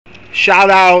Shout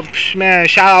out, man.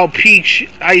 Shout out Peach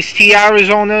Iced Tea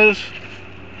Arizona's.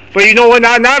 But you know what?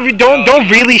 Don't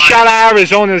really shout out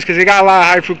Arizona's because they got a lot of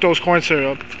high fructose corn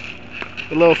syrup.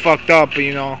 A little fucked up, but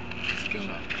you know.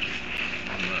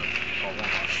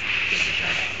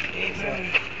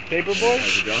 Paperboy?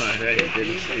 How's it going? Hey, good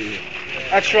to see you.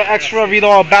 Extra, read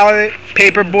all about it.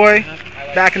 Paperboy,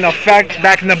 back in effect,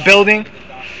 back in the building.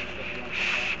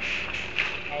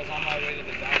 I was on my way to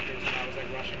the doctor's and I was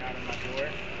like rushing out of my door.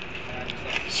 And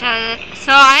I just like,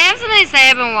 So I have something to say.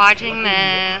 I've been watching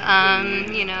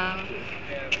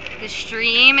the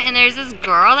stream, and there's this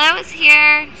girl that was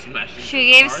here.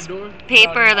 She gave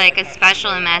Paper like a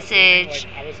special message.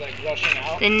 I was like rushing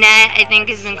out. The net, I think,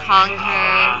 has been calling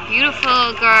her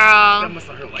beautiful girl,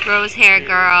 rose hair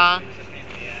girl.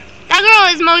 That girl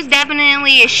is most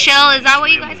definitely a shill. Is that what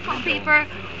you guys call Paper?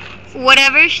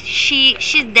 Whatever.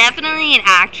 She's definitely an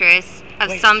actress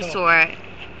of some sort.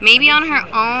 Maybe on her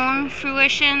own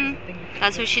fruition.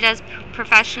 That's what she does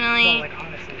professionally.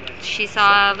 She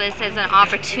saw this as an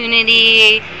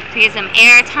opportunity to get some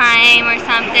airtime or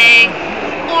something.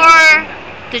 Or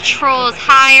the trolls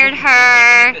hired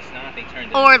her.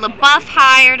 Or LaBeouf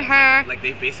hired her. Like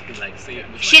they basically like say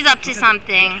She's up to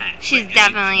something. She's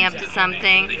definitely up to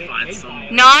something.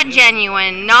 Not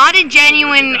genuine. Not a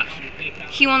genuine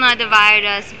he will not divide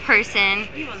us person.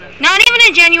 Not even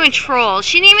a genuine troll.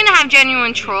 She didn't even have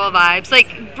genuine troll vibes.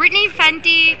 Like Brittany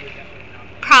Fenty,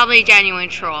 probably genuine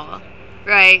troll.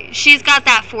 Right? She's got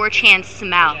that 4chan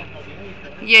smell.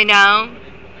 You know?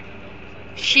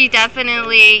 She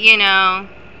definitely,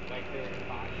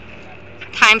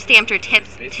 time-stamped her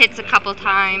tits a couple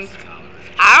times.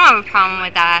 I don't have a problem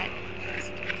with that.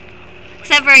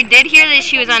 Except for I did hear that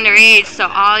she was underage, so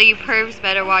all you pervs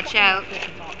better watch out.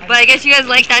 But I guess you guys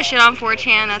like that shit on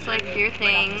 4chan. That's like your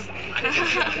thing.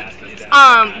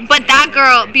 But that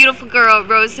girl, beautiful girl,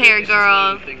 rose hair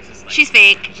girl, she's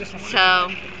fake.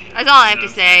 So that's all I have to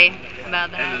say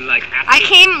about that. I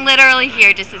came literally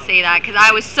here just to say that because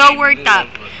I was so worked up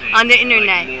on the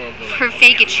internet for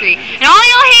faketry. And all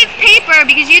y'all hate Paper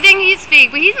because you think he's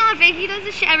fake, but he's not fake. He does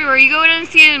this shit everywhere. You go and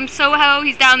see him in Soho,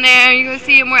 he's down there. You go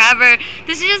see him wherever.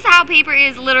 This is just how Paper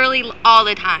is literally all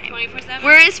the time. 24/7.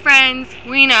 We're his friends.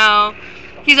 We know.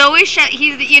 He's always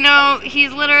he's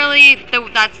literally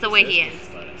that's the way he is.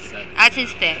 That's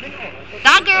his thing.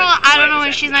 That girl, I don't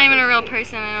know, she's not even a real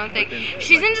person, I don't think.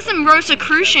 She's into some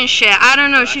Rosicrucian shit. I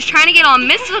don't know. She's trying to get all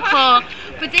mystical,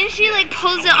 but then she like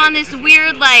pulls it on this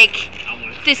weird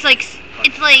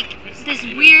this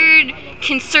weird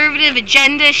conservative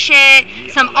agenda shit,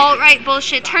 some alt-right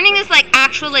bullshit, turning this like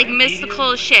actual like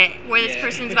mystical shit where this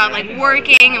person's about like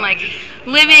working and like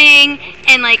living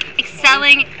and like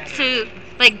excelling to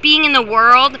like being in the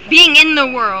world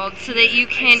so that you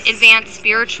can advance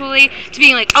spiritually, to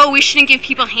being like, oh, we shouldn't give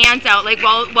people hands out, like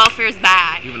welfare is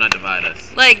bad. You will not divide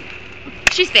us. Like,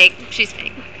 she's fake.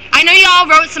 I know y'all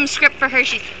wrote some script for her.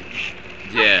 She's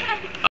yeah.